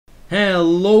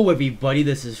Hello everybody,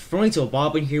 this is Fronto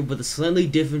Bobbin here with a slightly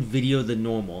different video than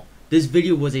normal. This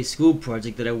video was a school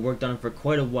project that I worked on for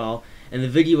quite a while, and the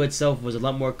video itself was a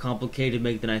lot more complicated to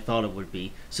make than I thought it would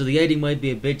be, so the editing might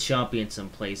be a bit choppy in some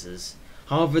places.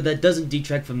 However, that doesn't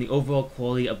detract from the overall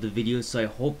quality of the video, so I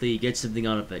hope that you get something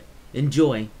out of it.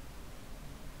 Enjoy!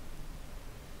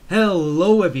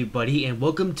 Hello everybody, and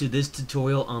welcome to this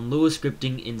tutorial on Lua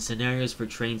scripting in scenarios for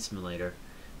Train Simulator.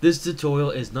 This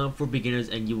tutorial is not for beginners,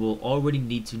 and you will already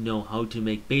need to know how to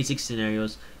make basic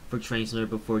scenarios for Train Simulator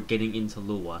before getting into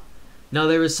Lua. Now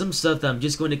there is some stuff that I'm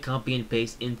just going to copy and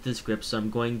paste into the script, so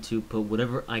I'm going to put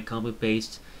whatever I copy and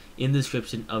paste in the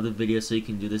description of the video so you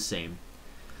can do the same.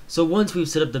 So once we've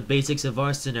set up the basics of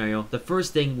our scenario, the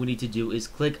first thing we need to do is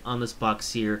click on this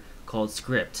box here called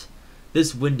Script.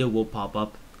 This window will pop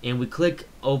up, and we click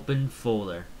Open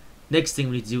Folder. Next thing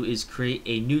we need to do is create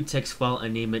a new text file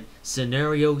and name it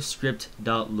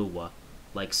scenarioscript.lua,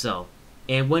 like so.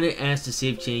 And when it asks to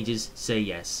save changes, say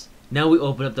yes. Now we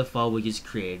open up the file we just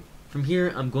created. From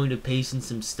here, I'm going to paste in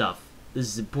some stuff. This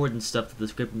is important stuff that the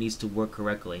script needs to work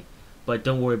correctly, but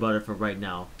don't worry about it for right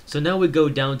now. So now we go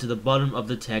down to the bottom of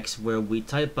the text where we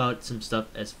type out some stuff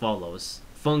as follows.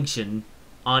 Function,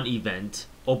 OnEvent,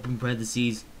 open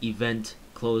parentheses, event,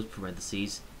 close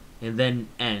parentheses, and then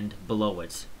end below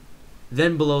it.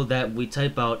 Then below that we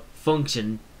type out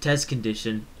function, test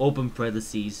condition, open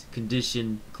parentheses,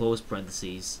 condition, close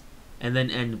parentheses, and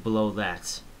then end below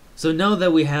that. So now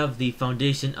that we have the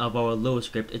foundation of our Lua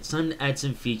script, it's time to add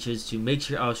some features to make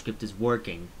sure our script is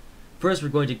working. First, we're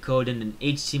going to code in an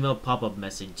HTML pop-up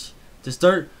message. To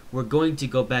start, we're going to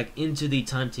go back into the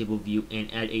timetable view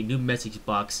and add a new message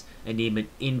box and name it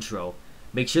intro.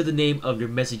 Make sure the name of your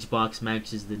message box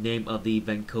matches the name of the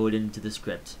event coded into the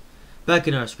script. Back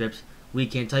in our script, we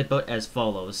can type out as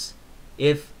follows: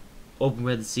 if open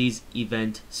parentheses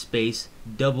event space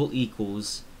double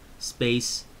equals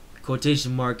space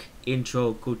quotation mark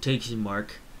intro quotation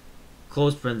mark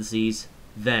close parentheses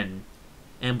then,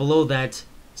 and below that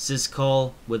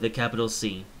SysCall with a capital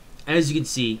C. As you can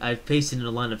see, I've pasted in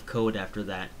a line of code after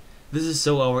that. This is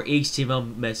so our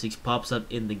HTML message pops up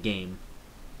in the game.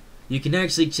 You can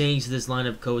actually change this line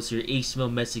of code so your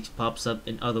HTML message pops up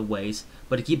in other ways,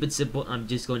 but to keep it simple, I'm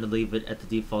just going to leave it at the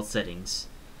default settings.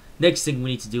 Next thing we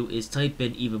need to do is type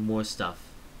in even more stuff.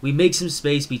 We make some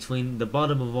space between the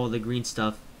bottom of all the green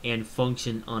stuff and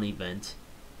function OnEvent,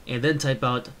 and then type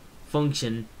out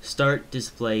function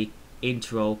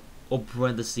StartDisplayintro open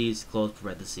parentheses close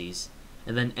parentheses,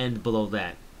 and then end below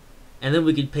that. And then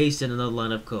we can paste in another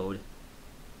line of code.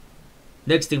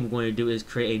 Next thing we're going to do is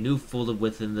create a new folder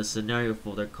within the scenario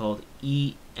folder called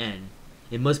EN.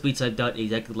 It must be typed out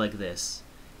exactly like this.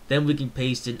 Then we can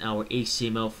paste in our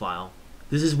HTML file.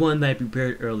 This is one that I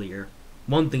prepared earlier.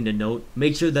 One thing to note,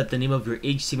 make sure that the name of your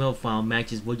HTML file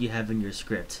matches what you have in your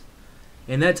script.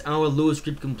 And that's our Lua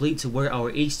script complete to where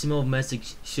our HTML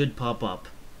message should pop up.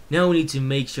 Now we need to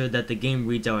make sure that the game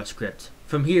reads our script.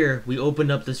 From here, we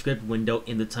open up the script window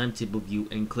in the timetable view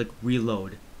and click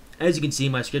reload. As you can see,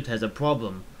 my script has a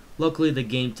problem. Luckily, the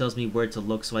game tells me where to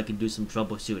look so I can do some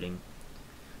troubleshooting.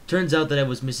 Turns out that I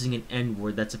was missing an end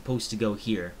word that's supposed to go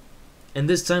here. And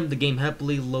this time, the game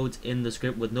happily loads in the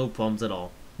script with no problems at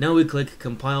all. Now we click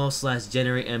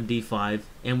compile/generate MD5,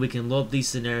 and we can load the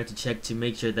scenario to check to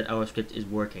make sure that our script is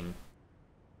working.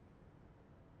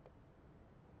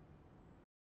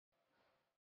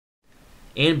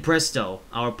 And presto,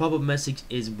 our pop-up message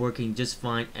is working just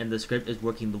fine, and the script is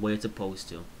working the way it's supposed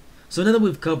to. So now that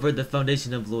we've covered the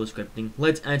foundation of Lua scripting,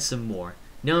 let's add some more.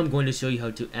 Now I'm going to show you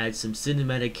how to add some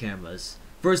cinematic cameras.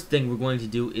 First thing we're going to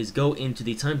do is go into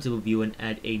the timetable view and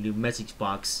add a new message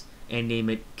box and name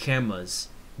it cameras.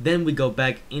 Then we go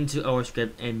back into our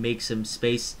script and make some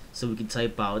space so we can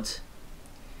type out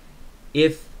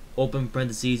if open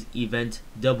parentheses event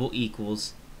double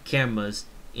equals cameras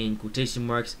in quotation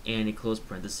marks and a close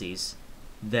parentheses.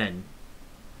 Then,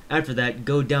 after that,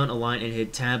 go down a line and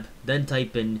hit tab, then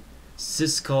type in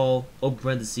SysCall open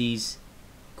parentheses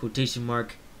quotation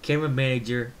mark camera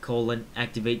manager colon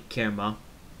activate camera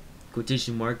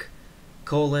quotation mark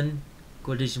colon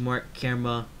quotation mark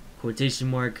camera quotation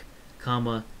mark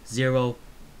comma 0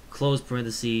 close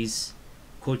parentheses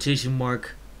quotation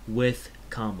mark with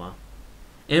comma,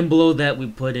 and below that we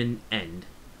put in end.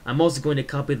 I'm also going to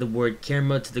copy the word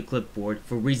camera to the clipboard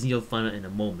for reasons you'll find out in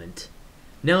a moment.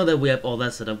 Now that we have all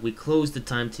that set up, we close the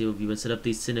timetable view and set up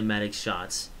these cinematic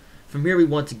shots. From here we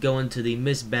want to go into the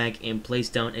mist bag and place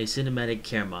down a cinematic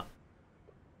camera.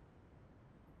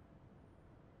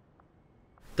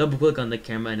 Double click on the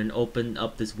camera and then open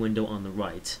up this window on the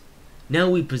right. Now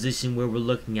we position where we're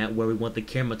looking at where we want the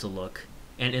camera to look.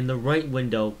 and in the right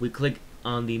window we click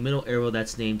on the middle arrow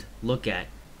that's named Look At.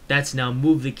 That's now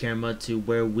moved the camera to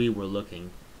where we were looking.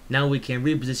 Now we can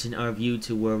reposition our view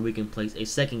to where we can place a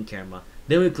second camera.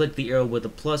 Then we click the arrow with a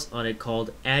plus on it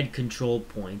called Add Control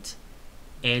Point.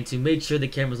 And to make sure the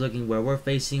camera is looking where we're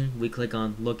facing, we click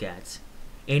on Look At.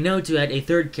 And now to add a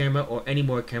third camera or any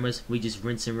more cameras, we just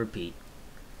rinse and repeat.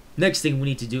 Next thing we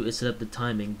need to do is set up the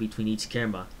timing between each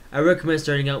camera. I recommend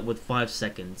starting out with 5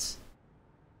 seconds.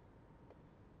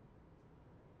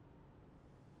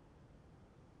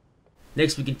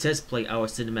 Next we can test play our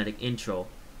cinematic intro.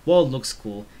 While it looks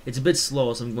cool, it's a bit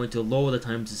slow, so I'm going to lower the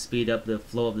time to speed up the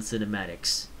flow of the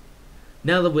cinematics.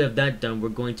 Now that we have that done, we're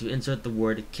going to insert the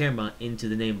word camera into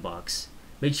the name box.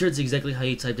 Make sure it's exactly how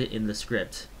you typed it in the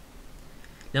script.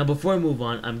 Now before I move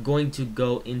on, I'm going to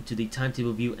go into the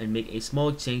timetable view and make a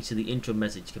small change to the intro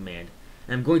message command.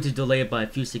 And I'm going to delay it by a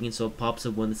few seconds so it pops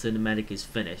up when the cinematic is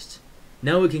finished.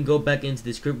 Now we can go back into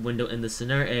the script window in the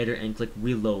scenario editor and click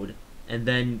reload, and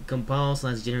then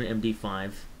compile/generate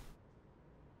MD5.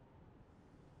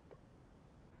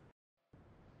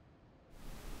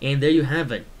 And there you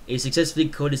have it, a successfully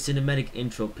coded cinematic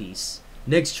intro piece.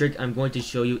 Next trick I'm going to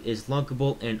show you is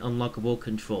lockable and unlockable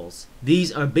controls.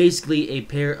 These are basically a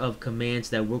pair of commands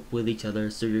that work with each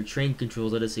other so your train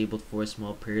controls are disabled for a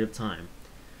small period of time.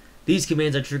 These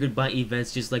commands are triggered by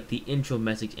events just like the intro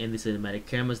message and the cinematic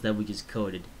cameras that we just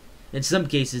coded. In some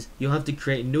cases, you'll have to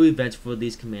create new events for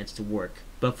these commands to work.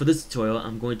 But for this tutorial,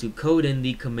 I'm going to code in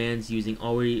the commands using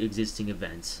already existing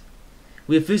events.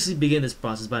 We officially begin this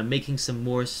process by making some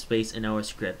more space in our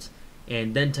script,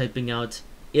 and then typing out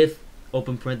if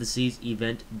open parentheses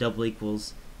event double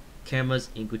equals cameras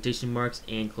in quotation marks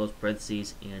and close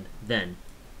parentheses and then.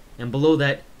 And below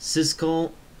that,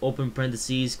 SysCall open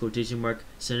parentheses quotation mark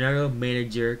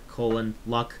ScenarioManager colon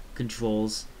lock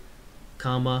controls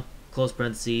comma close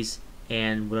parentheses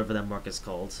and whatever that mark is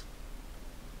called.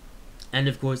 And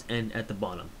of course end at the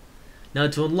bottom. Now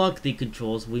to unlock the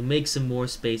controls, we make some more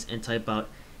space and type out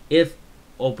if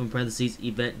open parentheses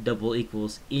event double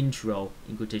equals intro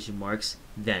in quotation marks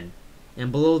then.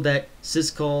 And below that,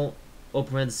 SysCall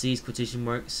open parentheses quotation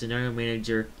mark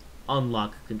ScenarioManager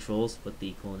unlock controls with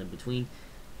the colon in between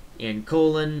and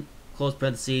colon close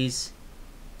parentheses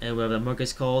and whatever that mark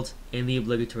is called and the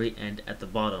obligatory end at the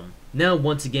bottom. Now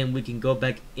once again we can go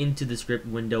back into the script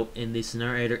window in the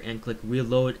scenario editor and click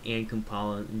reload and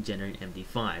compile and generate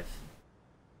MD5.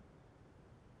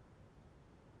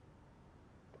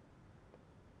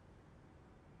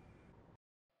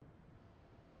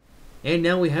 And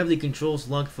now we have the controls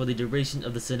locked for the duration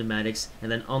of the cinematics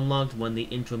and then unlocked when the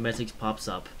intro message pops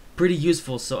up. Pretty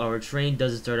useful so our train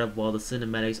doesn't start up while the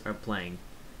cinematics are playing.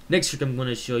 Next trick I'm going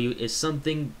to show you is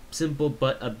something simple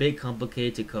but a bit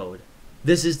complicated to code.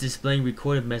 This is displaying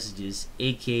recorded messages,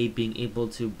 aka being able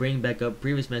to bring back up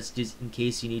previous messages in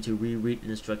case you need to reread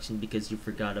an instruction because you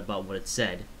forgot about what it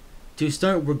said. To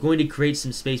start, we're going to create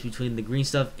some space between the green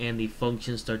stuff and the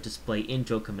function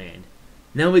StartDisplayintro command.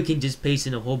 Now we can just paste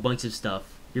in a whole bunch of stuff.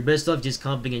 You're best off just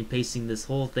copying and pasting this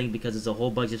whole thing because it's a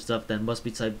whole bunch of stuff that must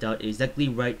be typed out exactly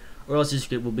right or else your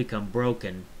script will become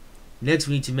broken. Next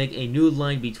we need to make a new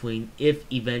line between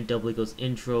if event double equals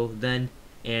intro then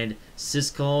and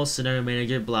SysCall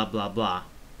ScenarioManager blah blah blah.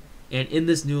 And in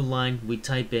this new line we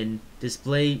type in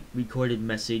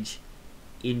DisplayRecordedMessage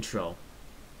intro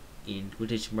in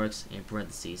quotation marks and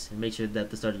parentheses and make sure that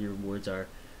the start of your words are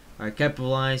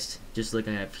capitalized just like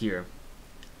I have here.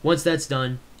 Once that's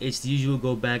done, it's the usual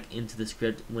go back into the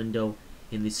script window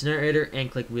in the scenario editor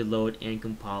and click reload and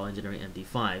compile and generate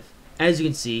MD5. As you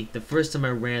can see, the first time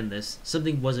I ran this,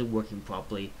 something wasn't working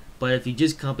properly, but if you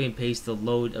just copy and paste the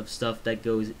load of stuff that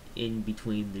goes in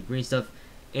between the green stuff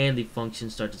and the function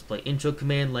StartDisplayintro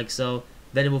command like so,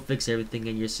 then it will fix everything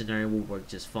and your scenario will work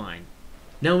just fine.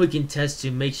 Now we can test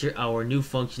to make sure our new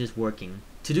function is working.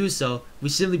 To do so, we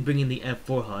simply bring in the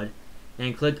F4 HUD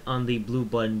and click on the blue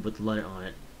button with the letter on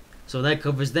it. So that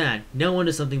covers that. Now on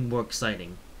to something more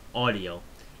exciting, audio.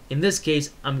 In this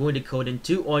case, I'm going to code in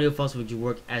 2 audio files which will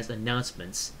work as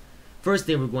announcements. First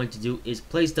thing we're going to do is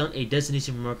place down a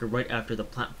destination marker right after the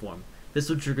platform. This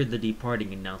will trigger the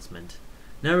departing announcement.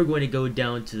 Now we're going to go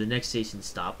down to the next station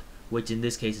stop, which in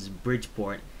this case is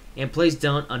Bridgeport, and place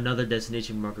down another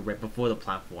destination marker right before the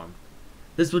platform.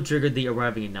 This will trigger the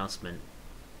arriving announcement.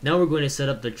 Now we're going to set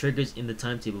up the triggers in the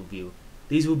timetable view.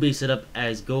 These will be set up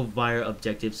as go via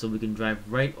objectives so we can drive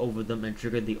right over them and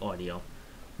trigger the audio.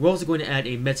 We're also going to add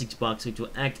a message box which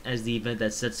will act as the event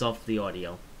that sets off the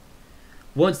audio.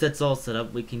 Once that's all set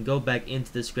up, we can go back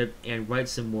into the script and write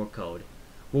some more code.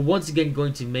 We're once again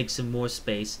going to make some more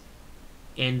space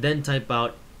and then type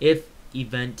out if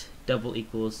event double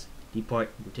equals depart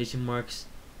in quotation marks,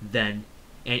 then,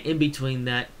 and in between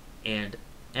that and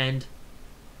end,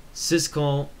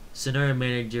 SysCall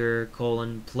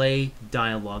ScenarioManager play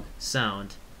dialog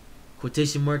sound,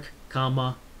 quotation mark,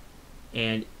 comma,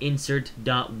 and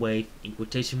insert.wave in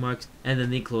quotation marks, and then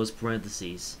the close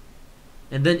parentheses.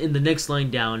 And then in the next line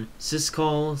down,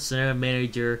 SysCall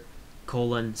ScenarioManager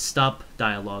stop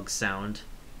dialog sound,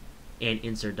 and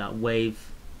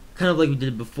insert.wave, kind of like we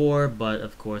did before, but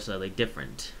of course slightly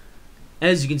different.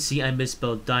 As you can see, I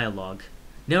misspelled dialog.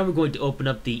 Now we're going to open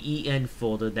up the EN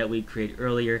folder that we created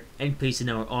earlier and paste in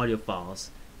our audio files.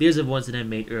 These are the ones that I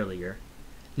made earlier.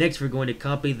 Next, we're going to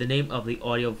copy the name of the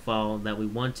audio file that we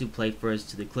want to play first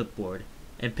to the clipboard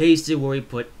and paste it where we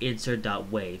put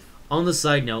insert.wave. On the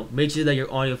side note, make sure that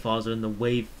your audio files are in the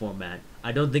WAV format.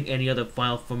 I don't think any other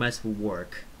file formats will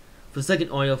work. For the second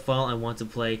audio file I want to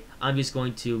play, I'm just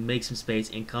going to make some space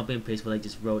and copy and paste what I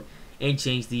just wrote and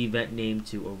change the event name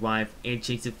to arrive and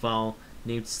change the file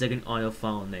name to second audio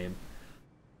file name.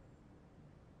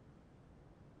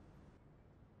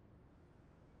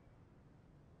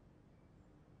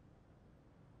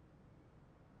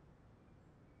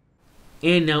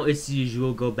 And now it's the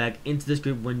usual, go back into the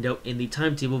script window in the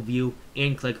timetable view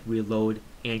and click reload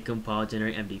and compile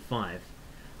generate MD5.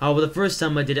 However, the first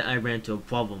time I did it I ran into a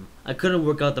problem. I couldn't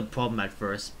work out the problem at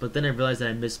first, but then I realized that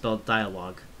I misspelled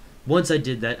dialog. Once I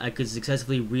did that, I could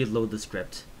successfully reload the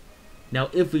script. Now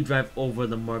if we drive over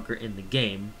the marker in the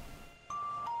game,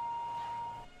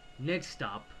 next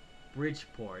stop,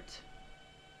 Bridgeport.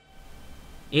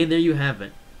 And there you have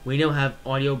it. We now have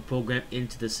audio programmed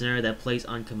into the scenario that plays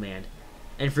on command.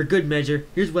 And for good measure,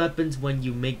 here's what happens when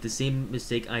you make the same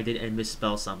mistake I did and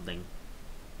misspell something.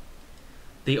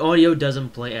 The audio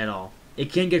doesn't play at all.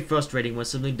 It can get frustrating when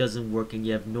something doesn't work and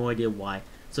you have no idea why,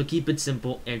 so keep it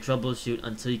simple and troubleshoot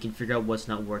until you can figure out what's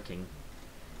not working.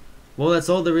 Well, that's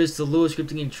all there is to Lua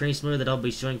scripting and train similar that I'll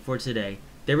be showing for today.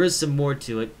 There is some more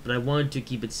to it, but I wanted to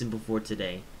keep it simple for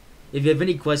today. If you have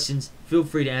any questions, feel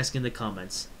free to ask in the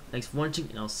comments. Thanks for watching,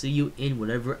 and I'll see you in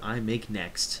whatever I make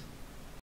next.